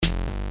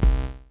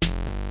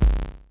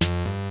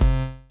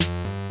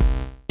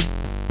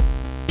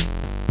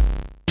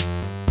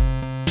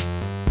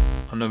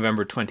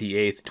November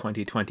 28th,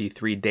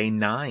 2023, day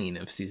 9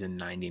 of season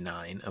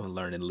 99 of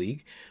Learned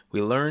League,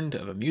 we learned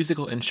of a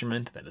musical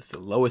instrument that is the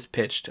lowest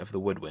pitched of the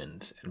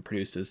woodwinds and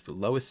produces the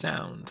lowest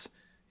sounds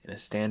in a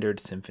standard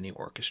symphony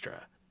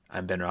orchestra.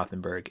 I'm Ben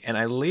Rothenberg, and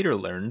I later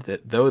learned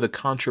that though the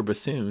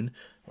contrabassoon,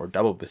 or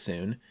double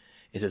bassoon,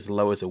 is as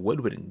low as a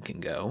woodwind can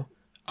go,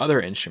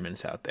 other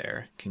instruments out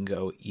there can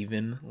go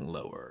even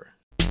lower.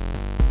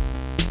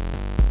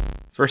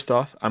 First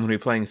off, I'm going to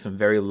be playing some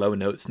very low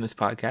notes in this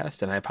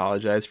podcast, and I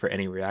apologize for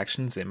any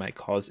reactions they might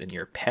cause in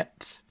your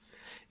pets.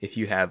 If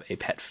you have a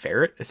pet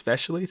ferret,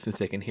 especially, since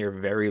they can hear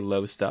very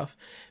low stuff,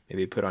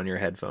 maybe put on your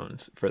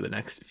headphones for the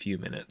next few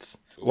minutes.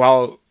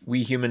 While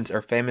we humans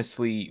are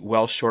famously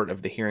well short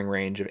of the hearing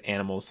range of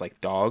animals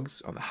like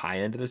dogs on the high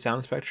end of the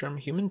sound spectrum,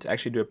 humans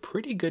actually do a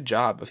pretty good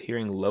job of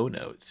hearing low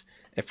notes.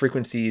 At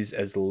frequencies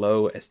as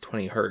low as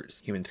 20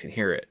 hertz, humans can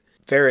hear it.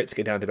 Ferrets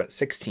get down to about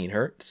 16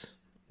 hertz.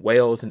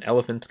 Whales and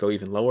elephants go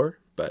even lower,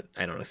 but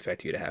I don't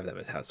expect you to have them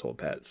as household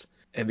pets.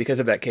 And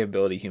because of that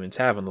capability humans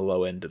have on the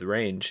low end of the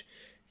range,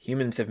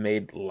 humans have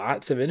made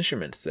lots of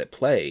instruments that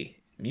play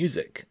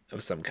music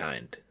of some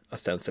kind,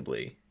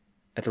 ostensibly,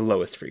 at the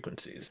lowest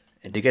frequencies.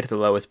 And to get to the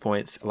lowest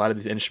points, a lot of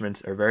these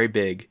instruments are very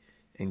big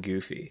and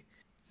goofy.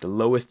 The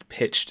lowest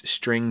pitched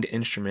stringed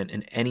instrument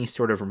in any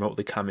sort of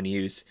remotely common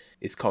use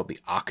is called the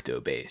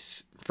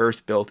octobass,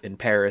 first built in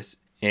Paris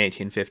in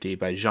 1850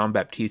 by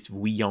Jean-Baptiste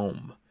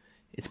Vuillaume.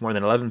 It's more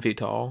than 11 feet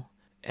tall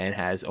and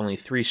has only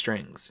 3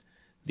 strings.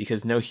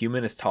 Because no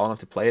human is tall enough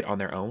to play it on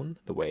their own,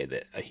 the way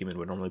that a human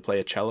would normally play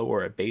a cello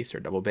or a bass or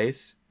double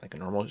bass, like a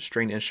normal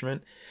stringed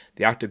instrument,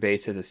 the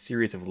octobass has a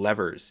series of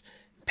levers,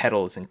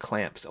 pedals, and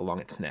clamps along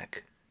its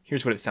neck.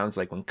 Here's what it sounds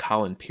like when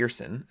Colin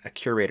Pearson, a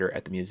curator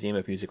at the Museum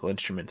of Musical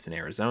Instruments in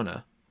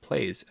Arizona,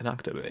 plays an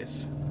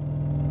octobass.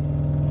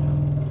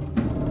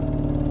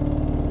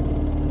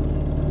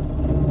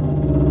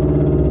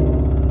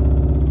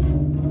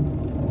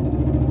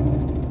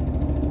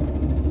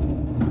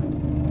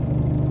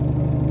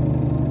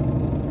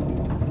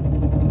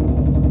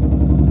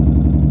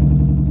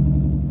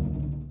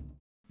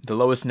 The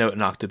lowest note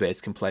an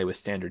octobass can play with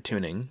standard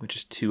tuning, which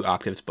is 2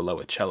 octaves below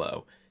a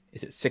cello,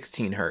 is at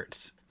 16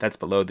 hertz. That's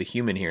below the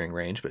human hearing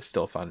range, but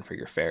still fun for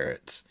your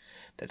ferrets.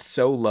 That's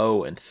so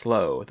low and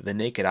slow that the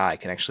naked eye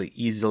can actually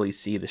easily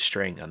see the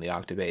string on the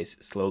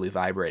octobass slowly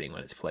vibrating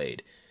when it's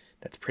played.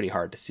 That's pretty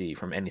hard to see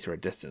from any sort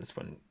of distance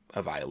when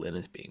a violin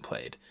is being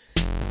played.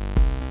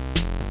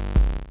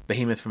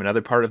 Behemoth from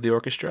another part of the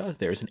orchestra,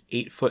 there's an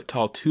 8-foot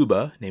tall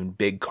tuba named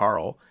Big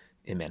Carl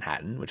in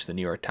Manhattan, which the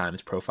New York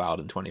Times profiled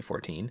in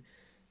 2014.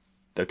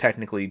 Though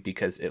technically,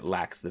 because it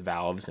lacks the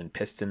valves and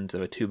pistons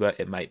of a tuba,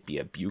 it might be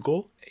a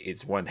bugle.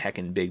 It's one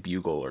heckin' big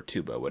bugle or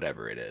tuba,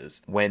 whatever it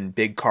is. When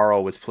Big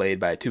Carl was played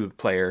by a tuba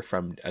player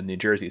from a New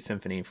Jersey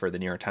symphony for the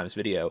New York Times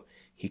video,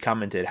 he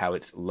commented how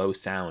its low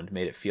sound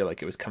made it feel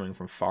like it was coming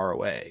from far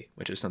away,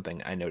 which is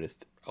something I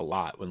noticed a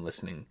lot when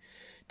listening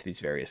to these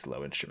various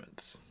low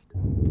instruments.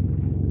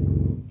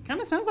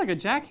 Kind of sounds like a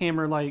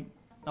jackhammer, like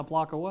a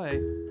block away.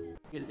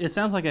 It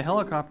sounds like a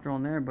helicopter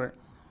on there, but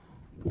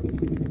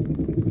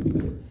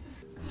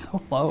it's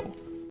so low.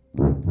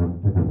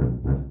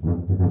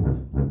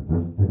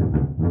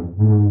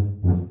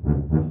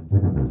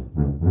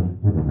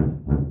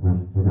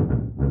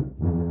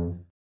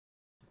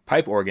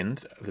 Pipe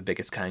organs of the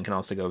biggest kind can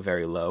also go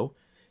very low.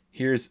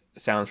 Here's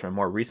sounds from a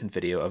more recent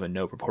video of a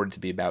note reported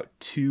to be about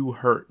 2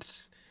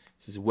 hertz.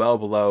 This is well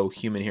below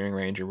human hearing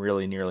range of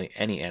really nearly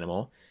any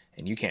animal,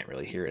 and you can't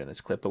really hear it in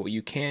this clip, but what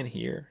you can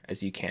hear,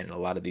 as you can in a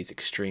lot of these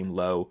extreme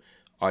low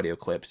audio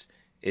clips,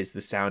 is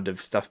the sound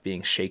of stuff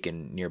being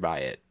shaken nearby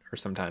it, or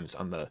sometimes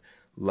on the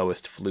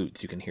lowest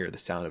flutes you can hear the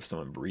sound of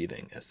someone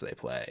breathing as they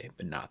play,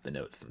 but not the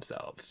notes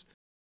themselves.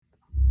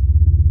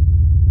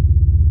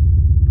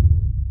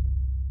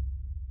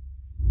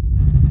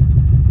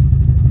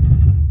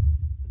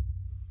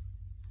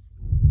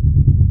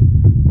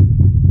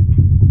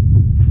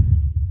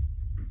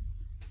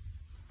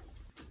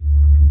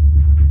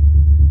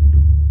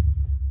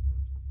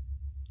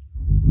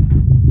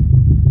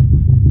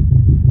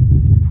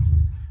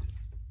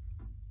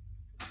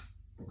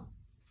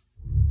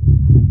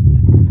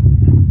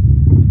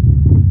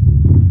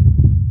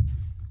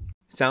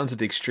 Sounds at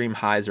the extreme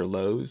highs or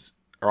lows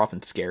are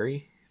often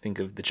scary. Think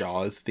of the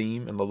Jaws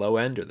theme on the low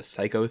end or the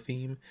Psycho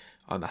theme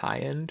on the high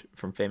end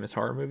from famous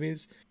horror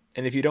movies.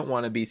 And if you don't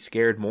want to be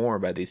scared more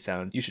by these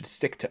sounds, you should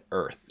stick to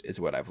Earth,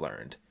 is what I've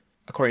learned.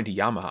 According to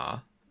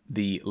Yamaha,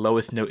 the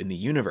lowest note in the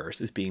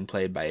universe is being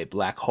played by a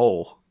black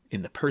hole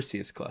in the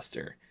Perseus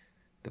cluster.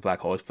 The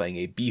black hole is playing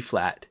a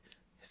B-flat,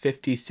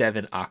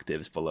 57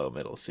 octaves below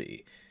middle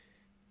C.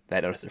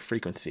 That note is a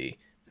frequency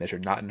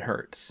measured not in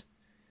hertz,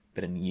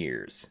 but in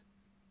years.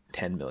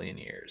 10 million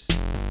years.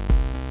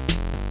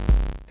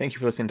 Thank you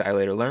for listening to I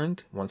Later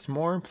Learned. Once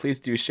more,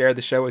 please do share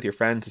the show with your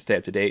friends to stay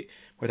up to date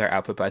with our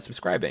output by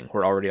subscribing.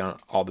 We're already on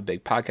all the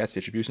big podcast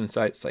distribution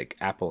sites like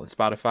Apple and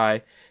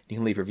Spotify. You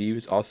can leave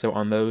reviews also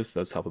on those.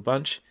 Those help a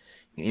bunch.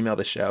 You can email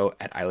the show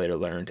at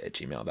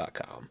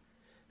ilaterlearned@gmail.com.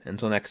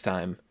 Until next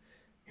time,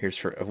 here's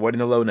for avoiding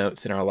the low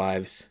notes in our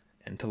lives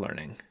and to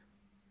learning.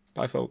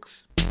 Bye,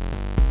 folks.